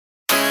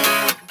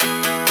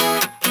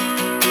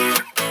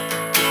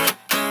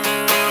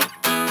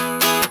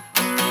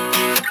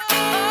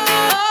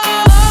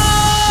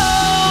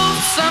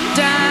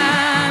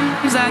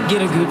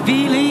good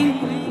feeling,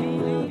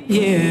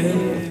 yeah.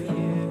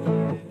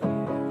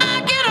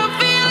 I get a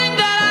feeling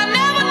that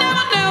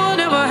I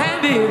never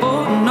had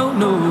before.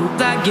 No,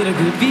 I get a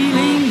good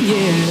feeling,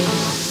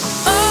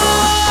 yeah.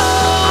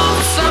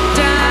 Oh,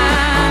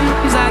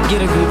 sometimes I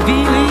get a good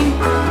feeling,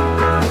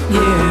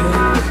 yeah.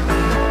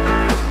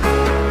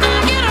 I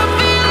get a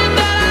feeling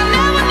that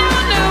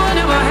I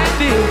never had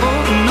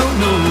before.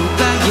 No,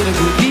 I get a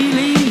good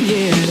feeling,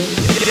 yeah.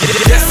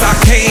 Yes, I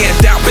can.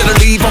 Doubt, better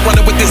leave. I'm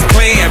running with this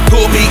plan.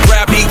 Pull me,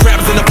 crabs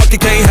in the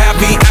bucket can't have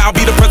me. I'll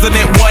be the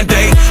president one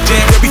day.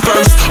 January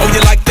 1st. Oh,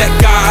 you like that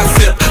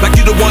gossip? Like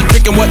you the one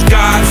drinking what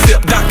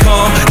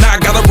gossip.com. Now I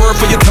got a word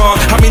for your tongue.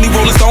 How many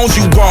Rolling Stones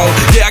you want?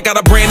 Yeah, I got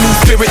a brand new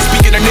spirit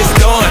speaking and it's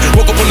done.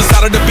 Woke up on the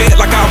side of the bed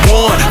like I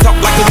won. Talk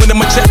like the wind in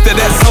my chest to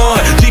that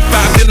sun.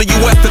 G5 in the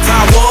US to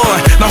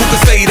Taiwan. Now who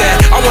can say that?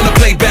 I wanna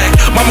play back.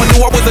 Mama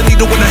knew I was a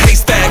needle in a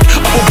haystack.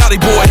 A Bugatti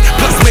boy,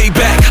 plus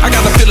Maybach. I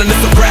got a feeling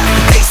it's a rap.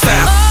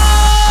 ASAP.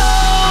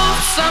 Oh,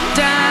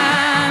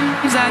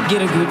 sometimes I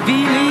get a good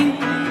feeling,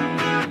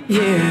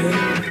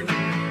 yeah.